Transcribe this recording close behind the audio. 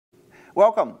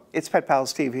Welcome, it's Pet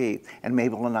Pals TV, and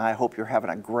Mabel and I hope you're having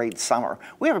a great summer.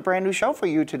 We have a brand new show for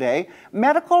you today,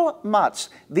 Medical Mutts.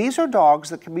 These are dogs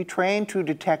that can be trained to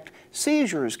detect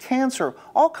seizures, cancer,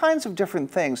 all kinds of different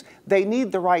things. They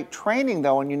need the right training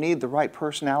though, and you need the right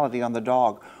personality on the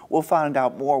dog. We'll find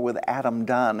out more with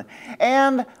Dunn.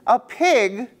 And a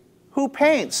pig who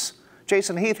paints.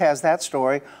 Jason Heath has that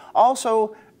story.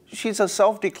 Also, she's a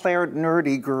self-declared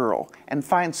nerdy girl and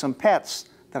finds some pets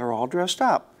that are all dressed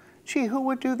up. Gee, who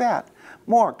would do that?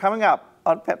 More coming up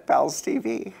on Pet Pals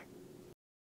TV.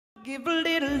 Give a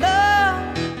little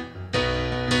love,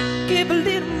 give a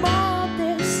little more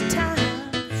this time.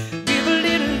 Give a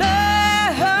little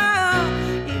love,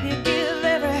 if you give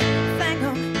everything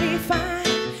will be fine.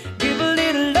 Give a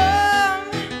little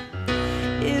love,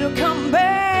 it'll come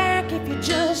back if you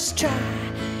just try.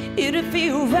 It'll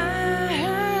feel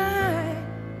right.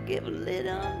 Give a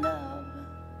little love.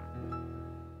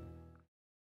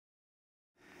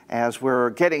 As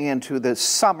we're getting into the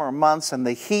summer months and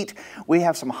the heat, we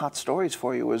have some hot stories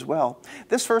for you as well.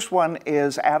 This first one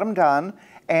is Dunn,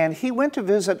 and he went to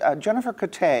visit Jennifer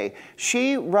Cote.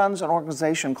 She runs an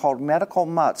organization called Medical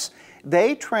Mutts.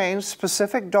 They train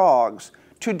specific dogs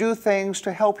to do things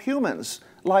to help humans,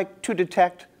 like to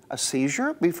detect a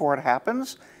seizure before it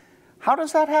happens. How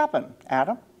does that happen,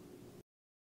 Adam?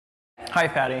 Hi,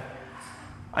 Patty.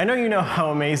 I know you know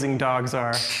how amazing dogs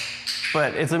are,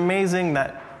 but it's amazing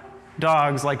that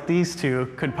dogs like these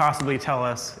two could possibly tell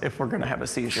us if we're going to have a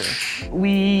seizure.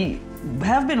 We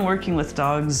have been working with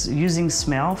dogs using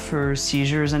smell for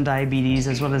seizures and diabetes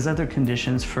as well as other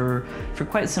conditions for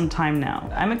quite some time now.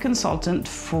 I'm a consultant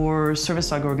for service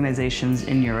dog organizations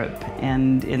in Europe,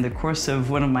 and in the course of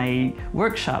one of my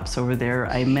workshops over there,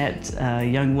 I met a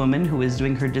young woman who was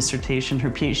doing her dissertation,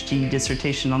 her PhD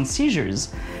dissertation on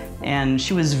seizures. And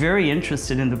she was very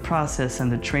interested in the process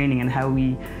and the training and how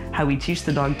we teach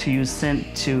the dog to use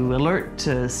scent to alert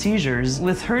to seizures.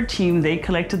 With her team, they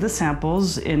collected the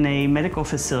samples in a medical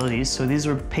facility. So these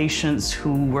were patients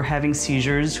who were having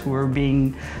seizures, who were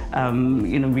being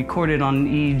recorded on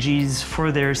EEGs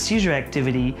for their seizure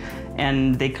activity,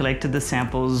 and they collected the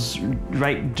samples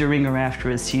right during or after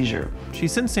a seizure. She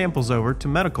sent samples over to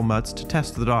Medical Mutts to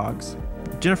test the dogs.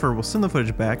 Jennifer will send the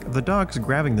footage back of the dogs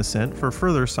grabbing the scent for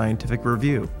further scientific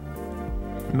review.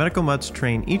 Medical Mutts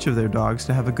train each of their dogs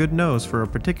to have a good nose for a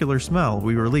particular smell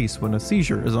we release when a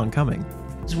seizure is oncoming.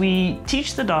 We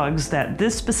teach the dogs that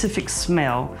this specific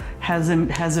smell has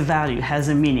a value, has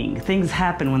a meaning. Things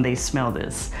happen when they smell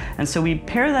this. And so we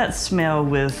pair that smell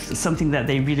with something that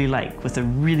they really like, with a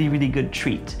really, really good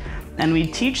treat. And we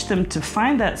teach them to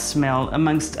find that smell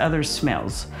amongst other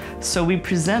smells. So we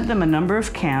present them a number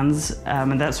of cans,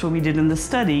 and that's what we did in the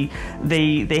study.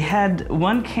 They had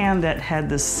one can that had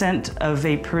the scent of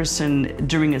a person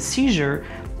during a seizure,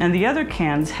 and the other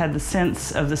cans had the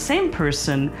scents of the same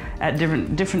person at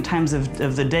different times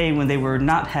of the day when they were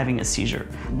not having a seizure.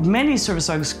 Many service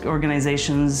dogs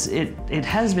organizations, it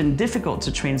has been difficult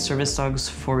to train service dogs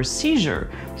for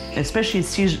seizure, especially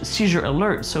seizure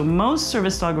alert. So most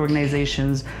service dog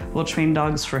organizations will train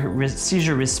dogs for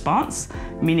seizure response,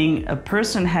 meaning a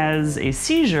person has a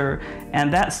seizure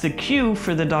and that's the cue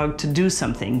for the dog to do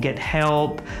something, get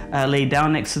help, lay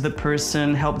down next to the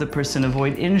person, help the person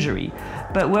avoid injury.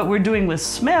 But what we're doing with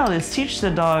smell is teach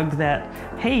the dog that,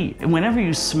 hey, whenever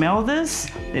you smell this,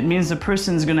 it means the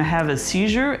person's gonna have a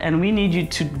seizure and we need you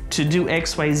to do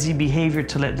XYZ behavior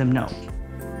to let them know.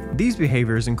 These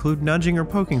behaviors include nudging or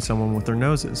poking someone with their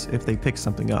noses if they pick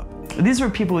something up. These were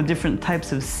people with different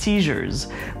types of seizures,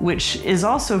 which is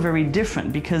also very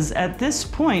different because at this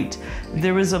point,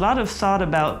 there was a lot of thought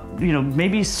about,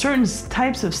 maybe certain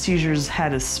types of seizures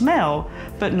had a smell,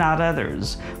 but not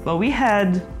others. Well, we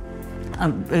had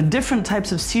different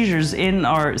types of seizures in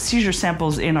our seizure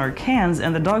samples in our cans,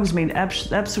 and the dogs made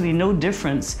absolutely no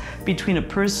difference between a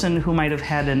person who might have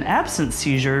had an absent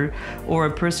seizure or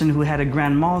a person who had a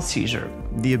grand mal seizure.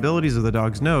 The abilities of the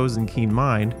dog's nose and keen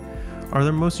mind are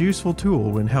their most useful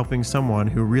tool when helping someone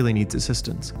who really needs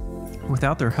assistance.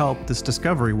 Without their help, this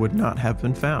discovery would not have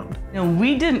been found.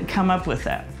 We didn't come up with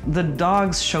that. The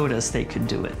dogs showed us they could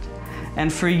do it.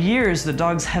 And for years, the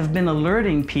dogs have been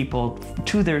alerting people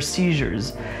to their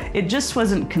seizures. It just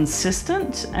wasn't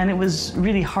consistent, and it was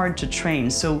really hard to train.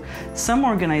 So some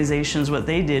organizations, what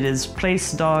they did is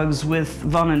place dogs with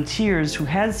volunteers who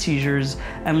had seizures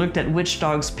and looked at which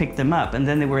dogs picked them up, and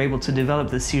then they were able to develop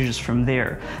the seizures from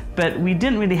there. But we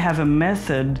didn't really have a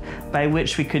method by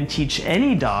which we could teach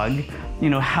any dog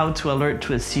how to alert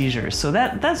to a seizure. So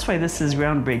that's why this is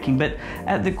groundbreaking. But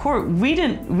at the core, we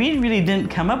really didn't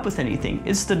come up with anything.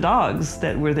 It's the dogs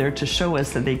that were there to show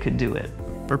us that they could do it.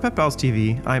 For Pet Pals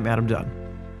TV, I'm Adam Dunn.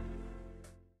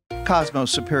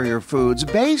 Cosmos Superior Foods,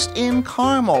 based in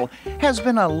Carmel, has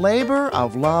been a labor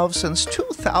of love since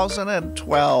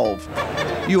 2012.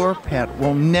 Your pet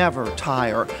will never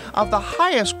tire of the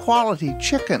highest quality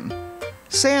chicken,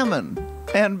 salmon,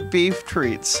 and beef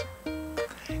treats.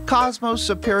 Cosmos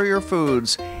Superior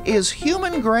Foods is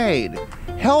human-grade,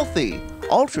 healthy,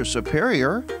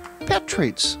 ultra-superior pet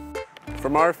treats.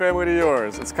 From our family to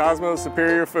yours, it's Cosmos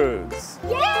Superior Foods.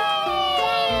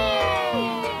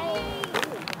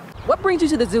 What brings you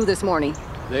to the zoo this morning?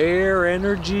 Their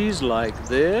energy's like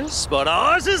this, but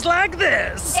ours is like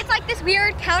this. It's like this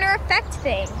weird counter effect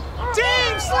thing.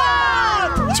 Team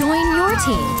Slug! Join your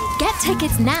team. Get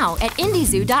tickets now at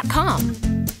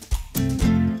indiezoo.com.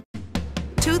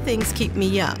 Two things keep me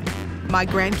young, my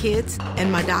grandkids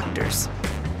and my doctors.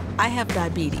 I have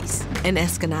diabetes, and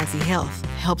Eskenazi Health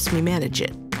helps me manage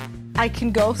it. I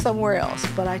can go somewhere else,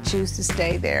 but I choose to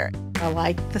stay there. I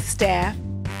like the staff.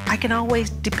 I can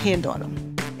always depend on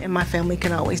them, and my family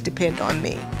can always depend on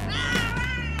me.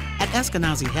 At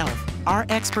Eskenazi Health, our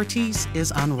expertise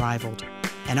is unrivaled,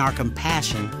 and our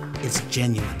compassion is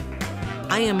genuine.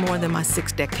 I am more than my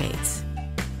 6 decades.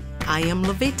 I am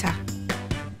Levita.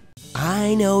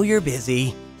 I know you're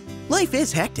busy. Life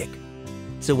is hectic.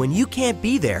 So when you can't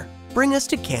be there, bring us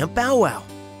to Camp Bow Wow.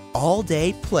 All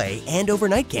day play and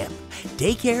overnight camp,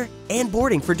 daycare, and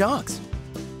boarding for dogs.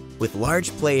 With large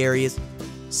play areas,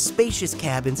 spacious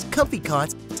cabins, comfy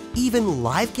cots, even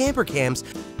live camper cams,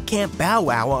 Camp Bow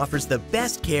Wow offers the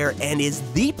best care and is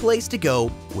the place to go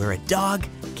where a dog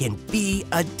can be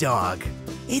a dog.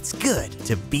 It's good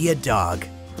to be a dog.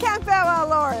 Camp Bow Wow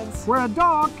Lawrence, where a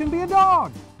dog can be a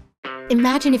dog.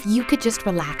 Imagine if you could just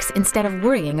relax instead of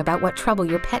worrying about what trouble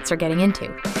your pets are getting into.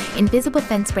 Invisible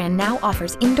Fence brand now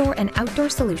offers indoor and outdoor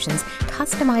solutions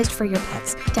customized for your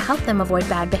pets to help them avoid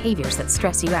bad behaviors that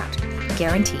stress you out.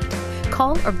 Guaranteed.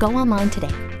 Call or go online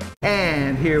today.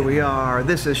 And here we are.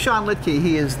 This is Sean Litke.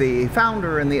 He is the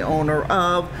founder and the owner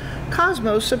of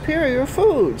Cosmos Superior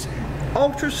Foods.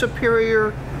 Ultra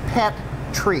superior pet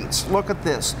treats. Look at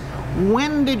this.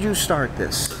 When did you start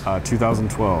this?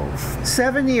 2012.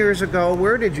 7 years ago.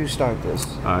 Where did you start this?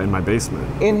 In my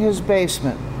basement. In his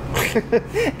basement.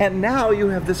 And now you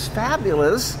have this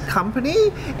fabulous company,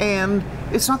 and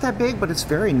it's not that big, but it's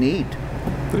very neat.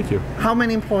 Thank you. How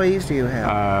many employees do you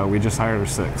have? We just hired our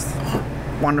 6th.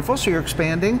 Wonderful, so you're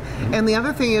expanding. Mm-hmm. And the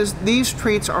other thing is, these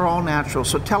treats are all natural.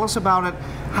 So tell us about it,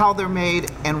 how they're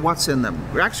made, and what's in them.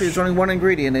 Actually, there's only one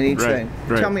ingredient in each thing.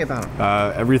 Right. Tell me about it.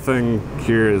 Everything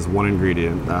here is one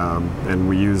ingredient, and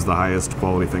we use the highest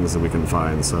quality things that we can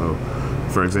find. So,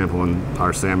 for example, in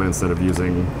our salmon, instead of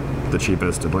using the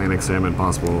cheapest Atlantic salmon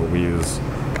possible, we use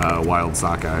wild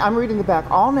sockeye. I'm reading the back.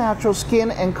 All natural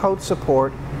skin and coat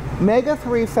support.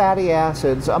 Omega-3 fatty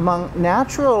acids, among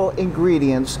natural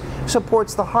ingredients,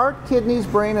 supports the heart, kidneys,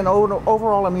 brain, and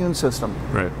overall immune system.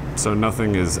 Right. So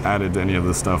nothing is added to any of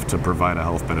this stuff to provide a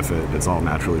health benefit. It's all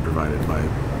naturally provided by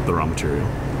the raw material.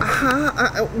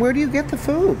 Where do you get the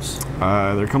foods?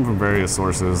 They come from various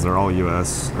sources. They're all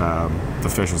U.S. The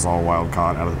fish is all wild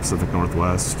caught out of the Pacific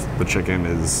Northwest. The chicken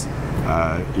is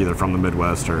either from the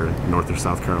Midwest or North or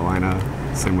South Carolina.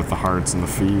 Same with the hearts and the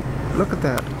feet. Look at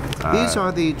that. These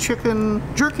are the chicken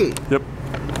jerky. Yep.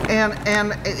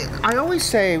 And I always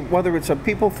say, whether it's a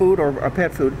people food or a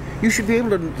pet food, you should be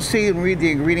able to see and read the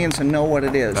ingredients and know what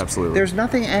it is. Absolutely. There's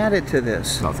nothing added to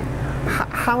this. Nothing.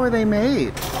 How are they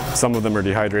made? Some of them are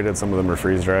dehydrated, some of them are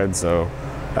freeze-dried. So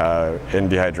in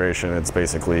dehydration, it's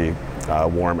basically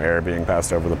warm air being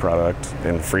passed over the product.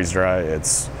 In freeze-dry,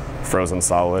 it's frozen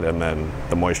solid, and then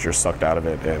the moisture sucked out of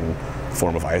it in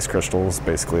form of ice crystals,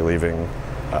 basically leaving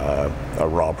a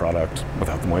raw product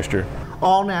without the moisture.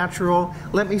 All natural.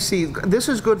 Let me see. This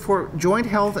is good for joint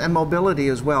health and mobility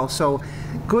as well. So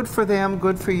good for them,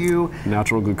 good for you.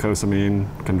 Natural glucosamine,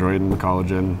 chondroitin,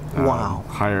 collagen. Wow.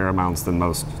 Higher amounts than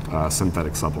most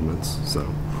synthetic supplements. So.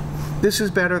 This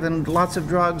is better than lots of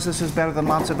drugs. This is better than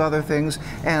lots of other things.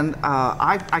 And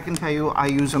I can tell you, I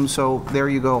use them, so there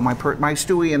you go. My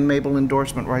Stewie and Mabel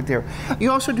endorsement right there. You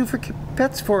also do for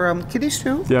pets, for kitties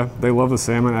too? Yeah, they love the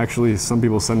salmon. Actually, some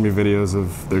people send me videos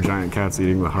of their giant cats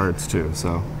eating the hearts too,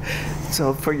 so.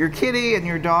 So for your kitty and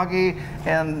your doggy,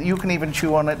 and you can even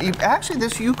chew on it. Actually,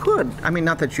 this you could. I mean,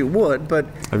 not that you would, but.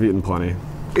 I've eaten plenty.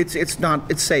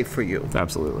 It's safe for you.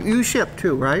 Absolutely. You ship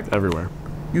too, right? Everywhere.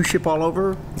 You ship all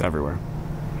over? Everywhere.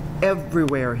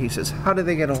 Everywhere, he says. How do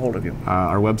they get a hold of you?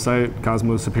 Our website,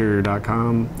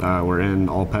 cosmosuperior.com. We're in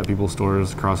all Pet People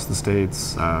stores across the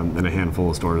states, and a handful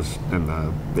of stores in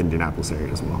the Indianapolis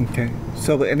area as well. Okay.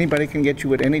 So that anybody can get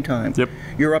you at any time? Yep.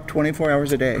 You're up 24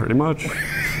 hours a day? Pretty much.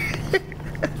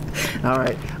 All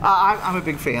right. I'm a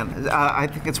big fan. I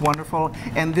think it's wonderful,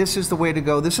 and this is the way to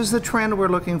go. This is the trend we're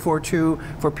looking for, too,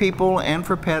 for people and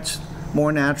for pets.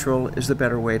 More natural is the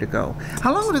better way to go.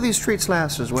 How long do these treats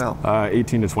last as well?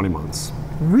 18 to 20 months.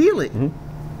 Really?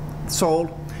 Mm-hmm.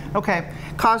 Sold. Okay.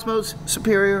 Cosmos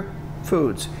Superior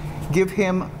Foods. Give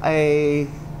him a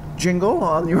jingle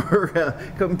on your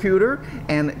computer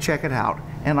and check it out.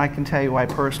 And I can tell you I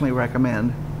personally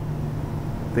recommend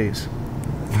these.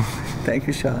 Thank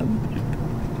you, Sean.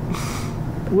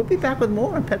 We'll be back with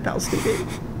more on Pet Pals TV.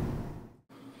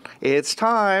 It's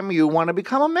time you want to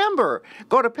become a member.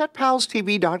 Go to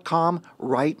petpalstv.com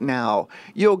right now.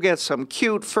 You'll get some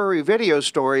cute furry video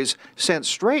stories sent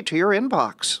straight to your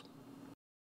inbox.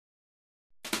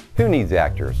 Who needs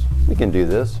actors? We can do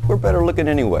this. We're better looking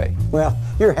anyway. Well,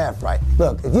 you're half right.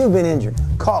 Look, if you've been injured,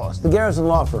 call us, the Garrison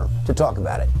Law Firm, to talk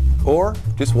about it. Or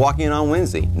just walk in on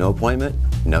Wednesday. No appointment,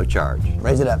 no charge.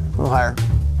 Raise it up, a little higher.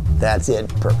 That's it,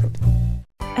 perfect.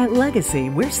 At Legacy,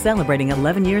 we're celebrating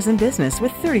 11 years in business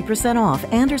with 30% off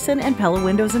Anderson and Pella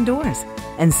windows and doors.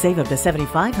 And save up to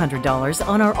 $7,500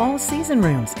 on our all-season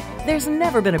rooms. There's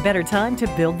never been a better time to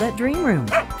build that dream room.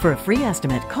 For a free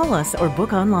estimate, call us or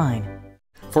book online.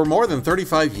 For more than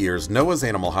 35 years, Noah's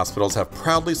Animal Hospitals have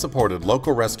proudly supported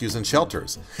local rescues and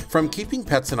shelters. From keeping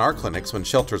pets in our clinics when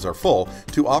shelters are full,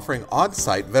 to offering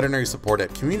on-site veterinary support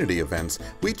at community events,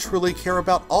 we truly care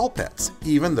about all pets,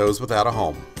 even those without a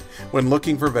home. When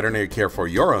looking for veterinary care for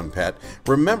your own pet,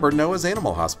 remember Noah's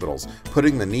Animal Hospitals,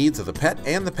 putting the needs of the pet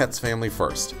and the pet's family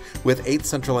first. With 8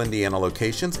 central Indiana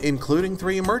locations, including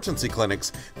 3 emergency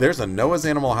clinics, there's a Noah's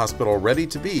Animal Hospital ready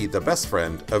to be the best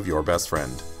friend of your best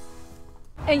friend.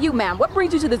 And you, ma'am, what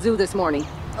brings you to the zoo this morning?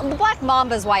 The black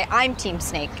mamba is why I'm Team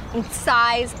Snake. In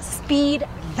size, speed,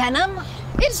 venom,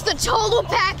 it's the total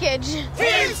package.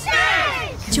 Team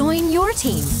Snake! Join your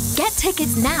team. Get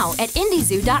tickets now at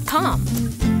indiezoo.com.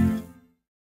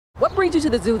 What brings you to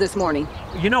the zoo this morning?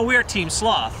 You know, we're Team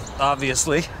Sloth,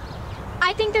 obviously.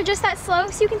 I think they're just that slow,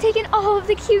 so you can take in all of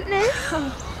the cuteness.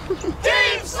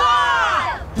 Team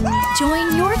Sloth!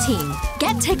 Join your team.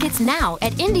 Get tickets now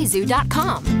at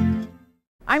indiezoo.com.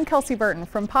 I'm Kelsey Burton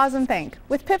from Paws and Think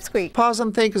with Pipsqueak. Paws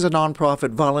and Think is a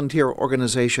nonprofit volunteer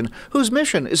organization whose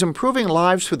mission is improving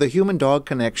lives through the human-dog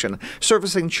connection,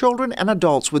 servicing children and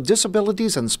adults with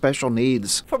disabilities and special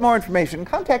needs. For more information,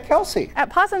 contact Kelsey at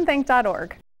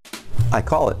pawsandthink.org. I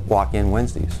call it Walk-In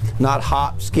Wednesdays. Not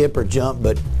hop, skip, or jump,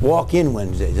 but walk-in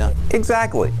Wednesdays, huh?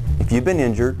 Exactly. If you've been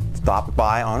injured, stop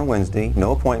by on a Wednesday,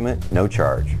 no appointment, no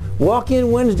charge. Walk-in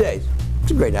Wednesdays.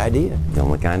 It's a great idea. The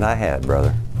only kind I had,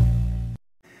 brother.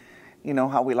 You know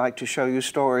how we like to show you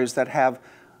stories that have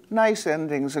nice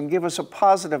endings and give us a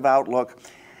positive outlook.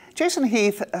 Jason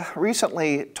Heath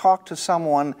recently talked to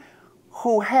someone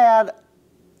who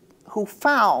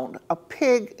found a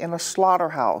pig in a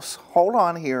slaughterhouse. Hold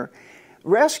on here.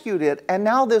 Rescued it, and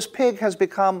now this pig has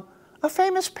become a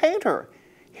famous painter.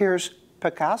 Here's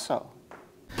Pigcasso.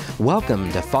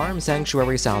 Welcome to Farm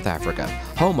Sanctuary, South Africa,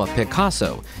 home of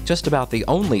Pigcasso, just about the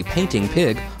only painting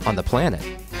pig on the planet.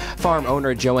 Farm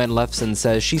owner Joanne Lefson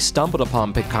says she stumbled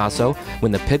upon Pigcasso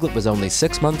when the piglet was only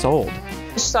 6 months old.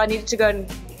 So I needed to go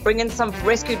and bring in some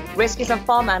rescue some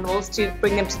farm animals to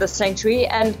bring them to the sanctuary,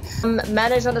 and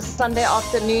managed on a Sunday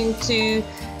afternoon to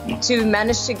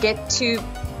manage to get 2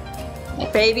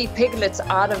 baby piglets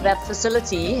out of that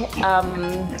facility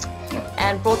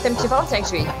and brought them to Farm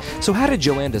Sanctuary. So how did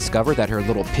Joanne discover that her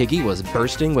little piggy was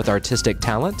bursting with artistic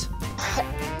talent?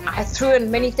 I threw in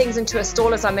many things into a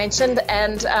stall, as I mentioned,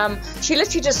 and she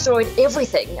literally destroyed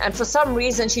everything. And for some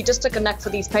reason, she just took a knack for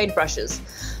these paintbrushes.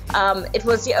 It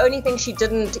was the only thing she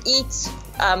didn't eat,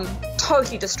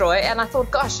 totally destroy. And I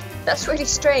thought, gosh, that's really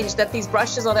strange that these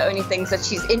brushes are the only things that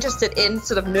she's interested in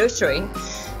sort of nurturing.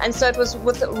 And so it was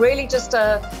with really just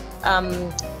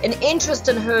an interest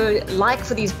in her like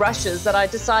for these brushes that I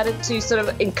decided to sort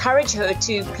of encourage her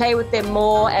to play with them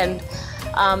more, and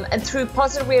through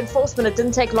positive reinforcement, it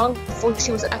didn't take long before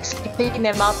she was actually picking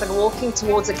them up and walking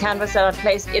towards a canvas that I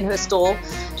placed in her stall,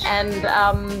 and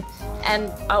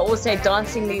I always say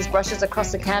dancing these brushes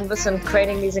across the canvas and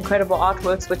creating these incredible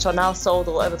artworks which are now sold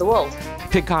all over the world.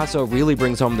 Pigcasso really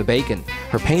brings home the bacon.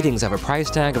 Her paintings have a price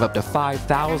tag of up to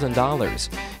 $5,000.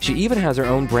 She even has her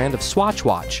own brand of Swatch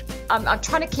watch. I'm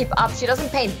trying to keep up. She doesn't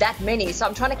paint that many, so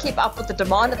I'm trying to keep up with the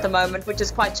demand at the moment, which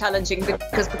is quite challenging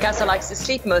because Pigcasso likes to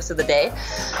sleep most of the day.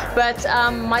 But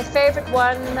my favorite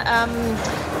one,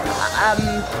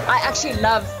 I actually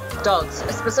love dogs,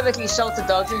 specifically shelter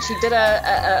dogs, and she did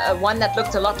a one that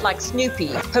looked a lot like Snoopy.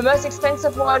 Her most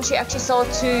expensive one she actually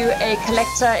sold to a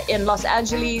collector in Los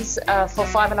Angeles for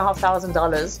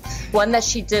 $5,500. One that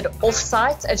she did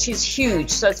off-site, and she's huge,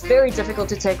 so it's very difficult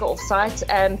to take her off-site.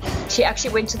 And she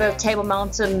actually went to the Table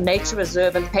Mountain Nature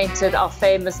Reserve and painted our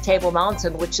famous Table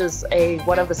Mountain, which is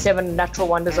one of the 7 natural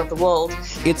wonders of the world.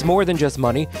 It's more than just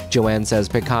money. Joanne says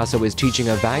Pigcasso is teaching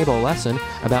a valuable lesson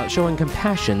about showing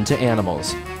compassion to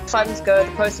animals. The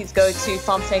proceeds go to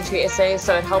Farm Sanctuary SA,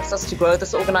 so it helps us to grow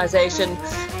this organization,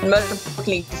 and most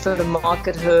importantly, to sort of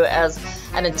market her as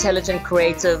an intelligent,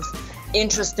 creative,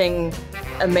 interesting,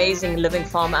 amazing living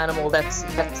farm animal that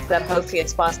hopefully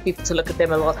inspires people to look at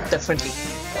them a lot differently.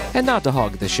 And not to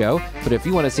hog the show, but if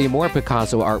you want to see more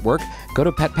Pigcasso artwork, go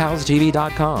to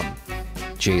petpalstv.com.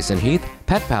 Jason Heath,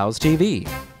 Pet Pals TV.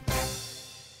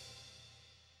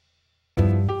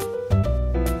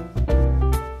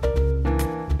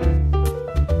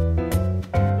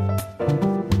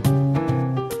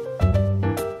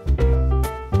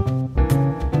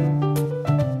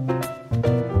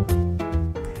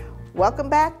 Welcome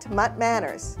back to Mutt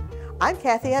Manners. I'm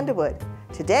Kathy Underwood.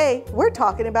 Today, we're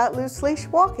talking about loose leash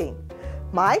walking.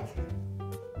 Mike?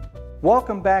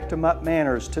 Welcome back to Mutt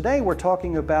Manners. Today we're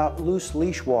talking about loose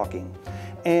leash walking.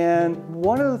 And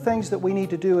one of the things that we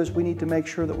need to do is we need to make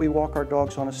sure that we walk our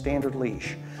dogs on a standard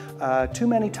leash. Too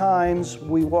many times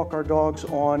we walk our dogs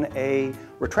on a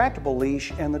retractable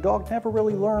leash and the dog never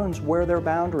really learns where their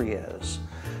boundary is.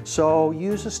 So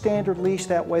use a standard leash,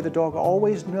 that way the dog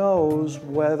always knows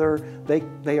whether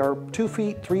they are 2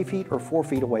 feet, 3 feet, or 4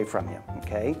 feet away from you,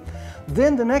 okay?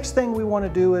 Then the next thing we want to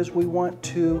do is we want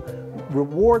to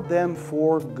reward them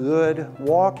for good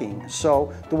walking.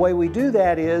 So the way we do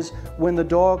that is when the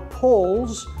dog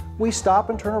pulls, we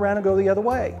stop and turn around and go the other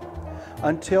way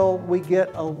until we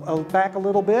get back a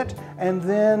little bit, and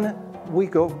then we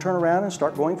turn around and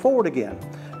start going forward again.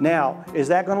 Now, is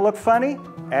that going to look funny?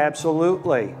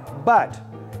 Absolutely, but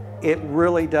it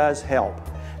really does help.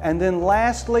 And then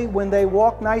lastly, when they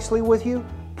walk nicely with you,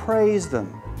 praise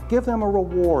them. Give them a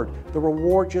reward. The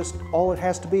reward, just all it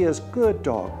has to be is good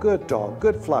dog,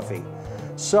 good fluffy.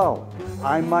 So,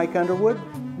 I'm Mike Underwood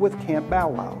with Camp Bow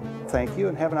Wow. Thank you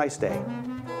and have a nice day.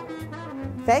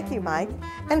 Thank you, Mike.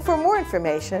 And for more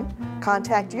information,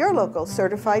 contact your local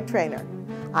certified trainer.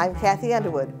 I'm Kathy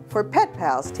Underwood for Pet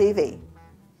Pals TV.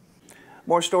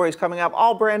 More stories coming up,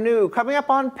 all brand new, coming up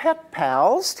on Pet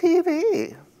Pals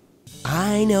TV.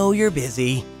 I know you're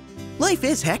busy. Life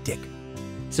is hectic.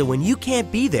 So when you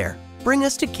can't be there, bring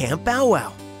us to Camp Bow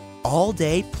Wow. All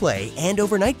day play and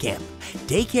overnight camp,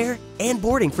 daycare and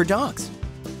boarding for dogs.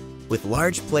 With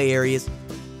large play areas,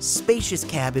 spacious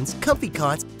cabins, comfy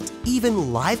cots,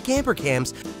 even live camper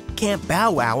cams, Camp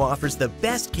Bow Wow offers the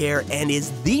best care and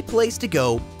is the place to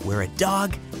go where a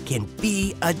dog can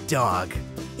be a dog.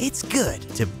 It's good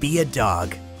to be a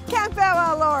dog. Camp Bow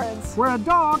Wow Lawrence, where a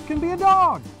dog can be a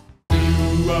dog.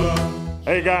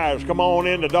 Hey guys, come on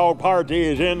in. The dog party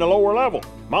is in the lower level.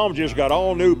 Mom just got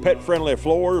all new pet-friendly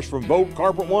floors from Vogue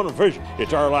Carpet One and Fishing.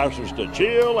 It's our license to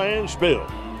chill and spill.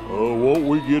 Won't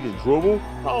we get in trouble?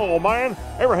 Oh man,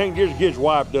 everything just gets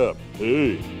wiped up.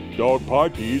 Hey, dog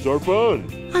parties are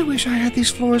fun. I wish I had these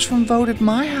floors from Vogue at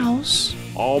my house.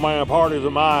 Oh man, parties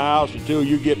at my house until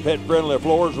you get pet-friendly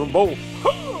floors from Vogue.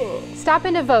 Stop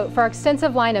in to Vote for our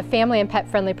extensive line of family and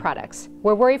pet-friendly products,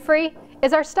 where worry-free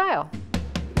is our style.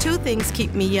 2 things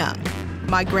keep me young: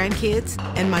 my grandkids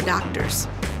and my doctors.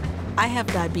 I have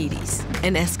diabetes,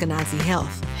 and Eskenazi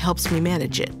Health helps me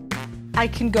manage it. I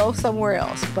can go somewhere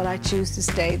else, but I choose to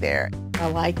stay there. I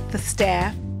like the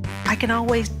staff. I can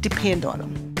always depend on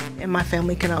them, and my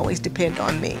family can always depend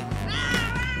on me.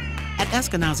 At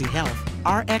Eskenazi Health,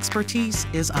 our expertise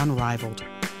is unrivaled,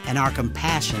 and our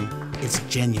compassion is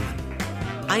genuine.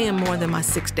 I am more than my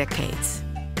 6 decades.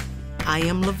 I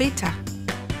am Levita.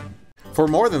 For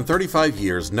more than 35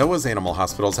 years, Noah's Animal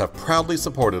Hospitals have proudly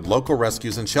supported local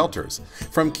rescues and shelters.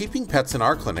 From keeping pets in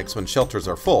our clinics when shelters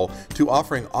are full, to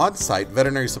offering on-site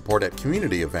veterinary support at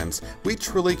community events, we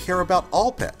truly care about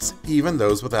all pets, even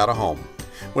those without a home.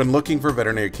 When looking for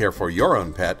veterinary care for your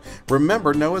own pet,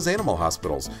 remember Noah's Animal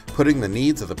Hospitals, putting the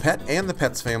needs of the pet and the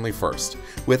pet's family first.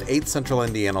 With 8 central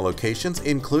Indiana locations,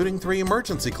 including 3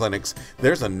 emergency clinics,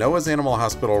 there's a Noah's Animal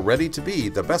Hospital ready to be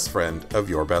the best friend of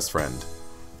your best friend.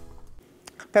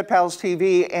 Pet Pals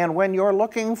TV, and when you're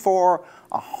looking for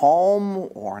a home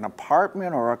or an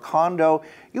apartment or a condo,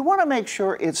 you want to make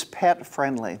sure it's pet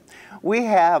friendly. We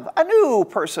have a new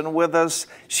person with us.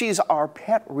 She's our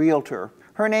pet realtor.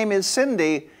 Her name is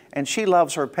Cindy, and she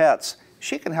loves her pets.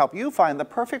 She can help you find the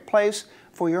perfect place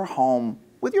for your home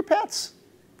with your pets.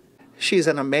 She's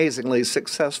an amazingly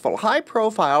successful,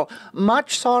 high-profile,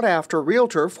 much sought-after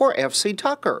realtor for F.C.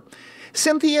 Tucker.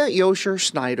 Cynthia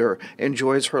Yosha-Snyder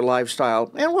enjoys her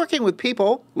lifestyle and working with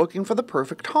people looking for the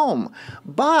perfect home.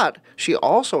 But she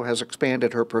also has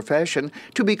expanded her profession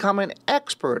to become an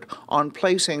expert on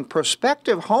placing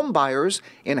prospective home buyers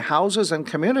in houses and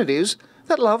communities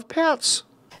that love pets.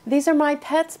 These are my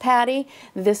pets, Patty.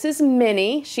 This is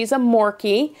Minnie, she's a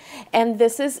Morkie, and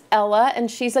this is Ella, and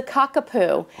she's a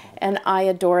cockapoo. And I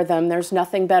adore them. There's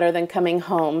nothing better than coming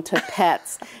home to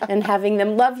pets and having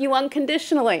them love you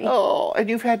unconditionally. Oh, and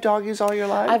you've had doggies all your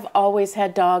life? I've always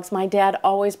had dogs. My dad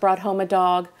always brought home a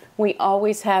dog. We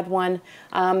always had one.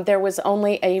 There was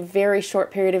only a very short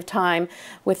period of time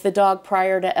with the dog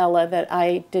prior to Ella that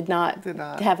I did not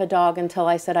have a dog until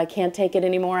I said, I can't take it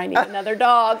anymore. I need another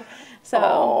dog.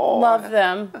 So, love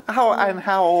them.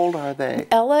 How old are they?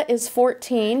 Ella is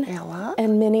 14. Ella?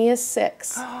 And Minnie is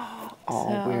 6.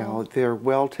 Well, they're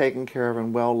well taken care of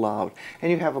and well loved.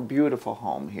 And you have a beautiful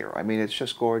home here. I mean, it's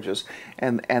just gorgeous.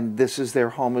 And this is their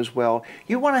home as well.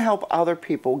 You want to help other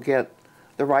people get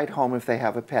the right home if they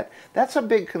have a pet. That's a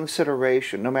big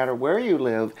consideration. No matter where you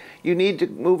live, you need to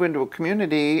move into a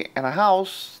community and a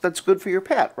house that's good for your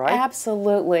pet, right?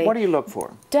 Absolutely. What do you look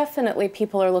for? Definitely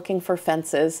people are looking for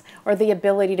fences or the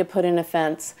ability to put in a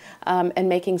fence and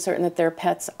making certain that their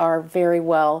pets are very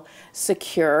well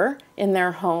secure in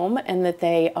their home and that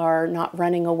they are not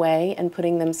running away and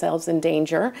putting themselves in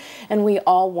danger. And we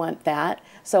all want that.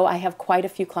 So I have quite a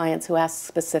few clients who ask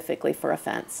specifically for a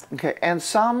fence. Okay, and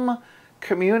some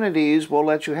communities will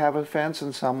let you have a fence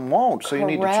and some won't, so you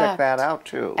need to check that out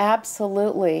too.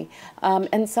 Absolutely.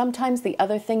 And sometimes the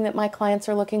other thing that my clients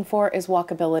are looking for is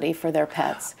walkability for their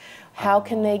pets. How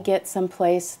can they get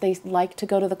someplace? They like to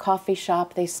go to the coffee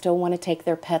shop, they still want to take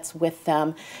their pets with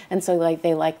them, and so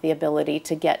they like the ability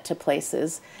to get to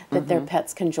places that their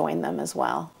pets can join them as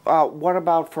well. What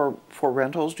about for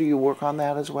rentals? Do you work on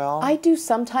that as well? I do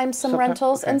sometimes some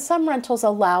rentals, and some rentals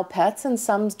allow pets and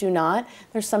some do not.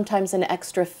 There's sometimes an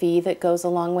extra fee that goes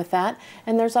along with that,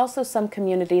 and there's also some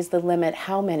communities that limit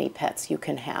how many pets you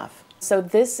can have. So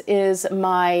this is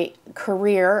my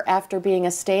career after being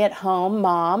a stay-at-home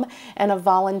mom and a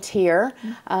volunteer.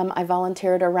 I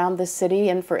volunteered around the city,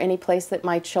 and for any place that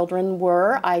my children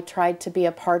were, I tried to be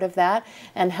a part of that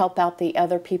and help out the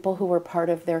other people who were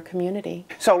part of their community.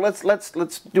 So let's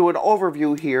do an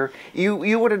overview here.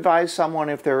 You would advise someone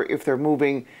if they're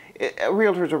moving. A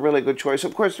realtor is a really good choice.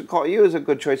 Of course, to call you is a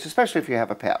good choice, especially if you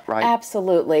have a pet, right?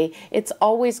 Absolutely. It's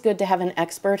always good to have an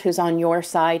expert who's on your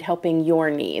side helping your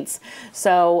needs.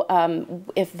 So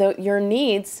if your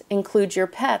needs include your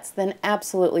pets, then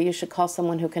absolutely you should call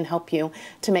someone who can help you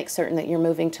to make certain that you're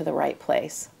moving to the right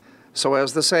place. So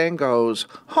as the saying goes,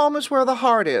 home is where the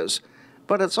heart is,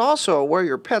 but it's also where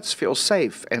your pets feel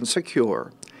safe and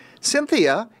secure.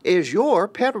 Cynthia is your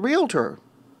pet realtor.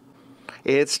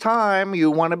 It's time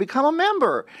you want to become a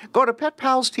member. Go to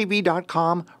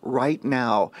petpalstv.com right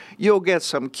now. You'll get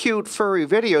some cute, furry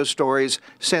video stories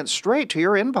sent straight to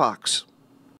your inbox.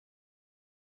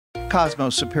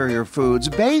 Cosmos Superior Foods,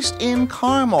 based in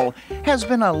Carmel, has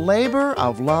been a labor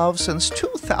of love since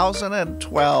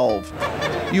 2012.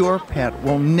 Your pet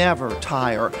will never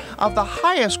tire of the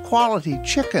highest quality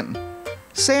chicken,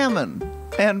 salmon,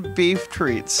 and beef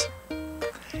treats.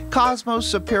 Cosmos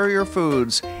Superior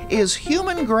Foods is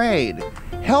human-grade,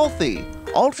 healthy,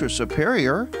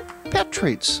 ultra-superior pet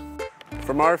treats.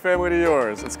 From our family to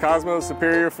yours, it's Cosmos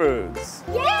Superior Foods.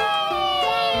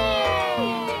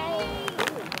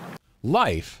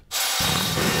 Life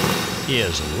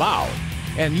is loud,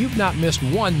 and you've not missed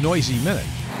one noisy minute.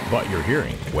 But your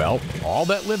hearing, well, all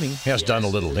that living has done a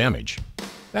little damage.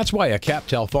 That's why a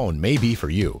CapTel phone may be for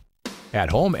you. At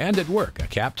home and at work, a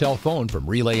CapTel phone from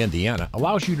Relay, Indiana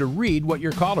allows you to read what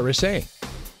your caller is saying.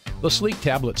 The sleek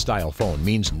tablet-style phone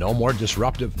means no more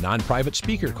disruptive, non-private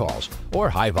speaker calls or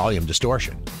high-volume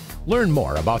distortion. Learn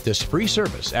more about this free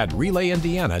service at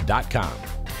relayindiana.com.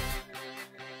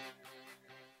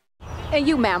 And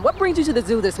you, ma'am, what brings you to the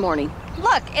zoo this morning?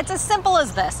 Look, it's as simple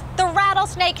as this. The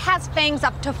rattlesnake has fangs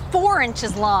up to 4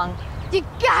 inches long. You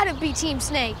gotta be Team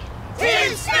Snake. Team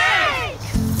Snake!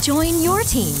 Join your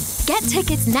team. Get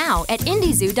tickets now at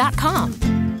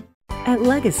indiezoo.com. At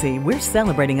Legacy, we're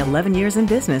celebrating 11 years in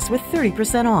business with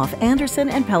 30% off Anderson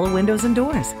and Pella windows and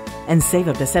doors. And save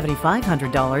up to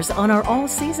 $7,500 on our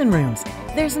all-season rooms.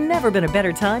 There's never been a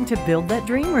better time to build that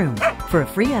dream room. For a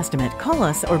free estimate, call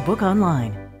us or book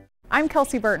online. I'm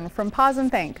Kelsey Burton from Pause and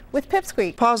Think with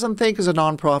Pipsqueak. Pause and Think is a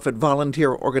nonprofit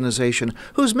volunteer organization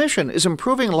whose mission is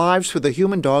improving lives through the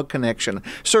human-dog connection,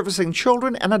 servicing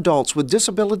children and adults with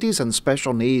disabilities and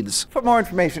special needs. For more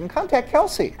information, contact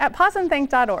Kelsey at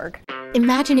pauseandthink.org.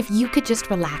 Imagine if you could just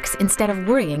relax instead of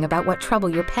worrying about what trouble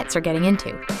your pets are getting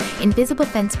into. Invisible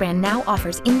Fence brand now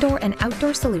offers indoor and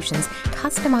outdoor solutions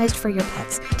customized for your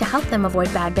pets to help them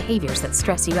avoid bad behaviors that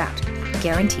stress you out.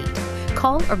 Guaranteed.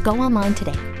 Call or go online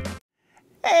today.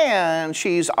 And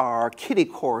she's our kitty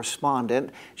correspondent.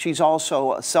 She's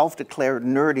also a self-declared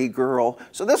nerdy girl,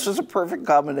 so this is a perfect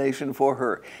combination for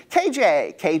her.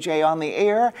 KJ on the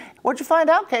air. What'd you find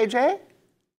out, KJ?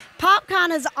 PopCon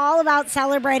is all about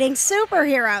celebrating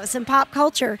superheroes and pop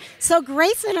culture. So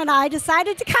Grayson and I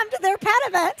decided to come to their pet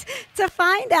event to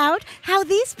find out how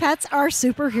these pets are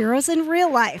superheroes in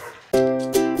real life.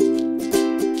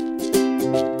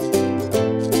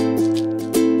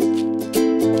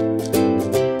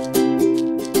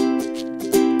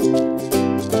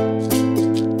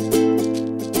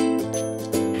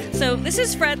 So this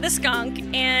is Fred the skunk,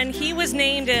 and he was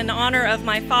named in honor of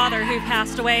my father who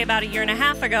passed away about 1.5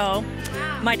 years ago.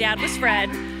 My dad was Fred,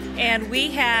 and we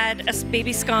had a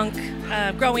baby skunk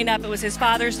growing up. It was his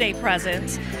Father's Day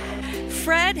present.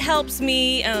 Fred helps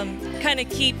me kind of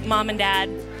keep mom and dad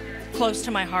close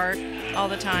to my heart all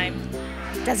the time.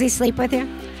 Does he sleep with you?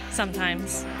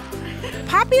 Sometimes.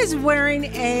 Poppy is wearing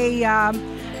a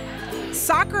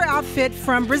soccer outfit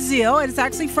from Brazil. It's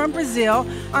actually from Brazil.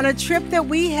 On a trip that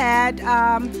we had,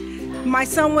 my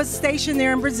son was stationed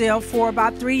there in Brazil for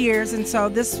about 3 years, and so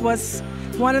this was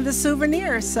one of the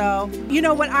souvenirs. So, you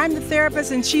know what, I'm the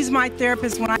therapist and she's my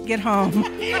therapist when I get home.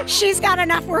 She's got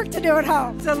enough work to do at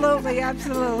home. Absolutely,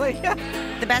 absolutely.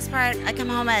 The best part, I come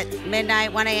home at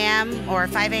midnight, 1 a.m. or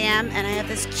 5 a.m. and I have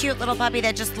this cute little puppy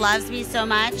that just loves me so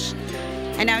much.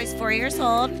 And now he's 4 years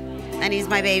old and he's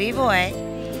my baby boy.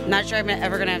 I'm not sure I'm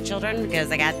ever gonna have children because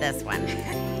I got this one.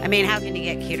 I mean, how can you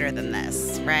get cuter than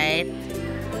this, right?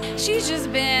 She's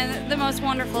just been the most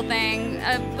wonderful thing,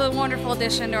 the wonderful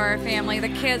addition to our family. The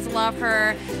kids love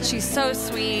her. She's so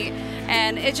sweet,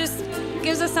 and it just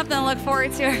gives us something to look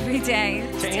forward to every day.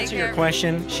 To answer your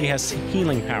question, she has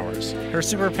healing powers. Her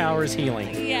superpower is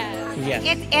healing. Yes.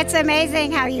 Yes. It's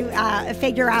amazing how you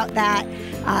figure out that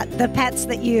the pets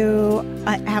that you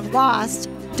have lost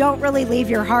don't really leave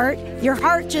your heart. Your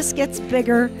heart just gets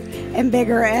bigger and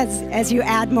bigger as you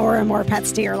add more and more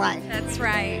pets to your life. That's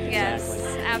right, yes,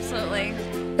 absolutely.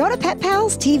 Go to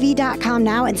PetPalsTV.com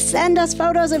now and send us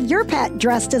photos of your pet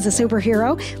dressed as a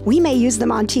superhero. We may use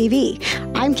them on TV.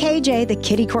 I'm KJ, the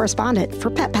kitty correspondent for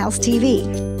Pet Pals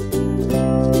TV.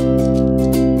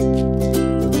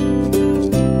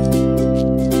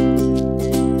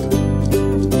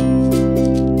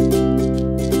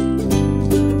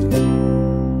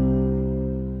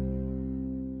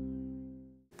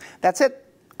 That's it.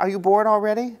 Are you bored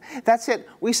already? That's it.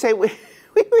 We say we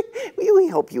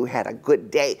hope you had a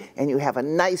good day and you have a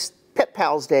nice Pet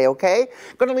Pals Day, okay?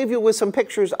 Going to leave you with some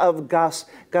pictures of Gus.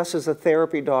 Gus is a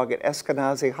therapy dog at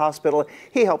Eskenazi Hospital.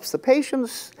 He helps the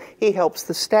patients, he helps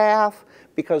the staff,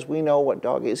 because we know what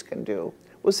doggies can do.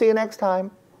 We'll see you next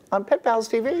time on Pet Pals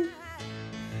TV.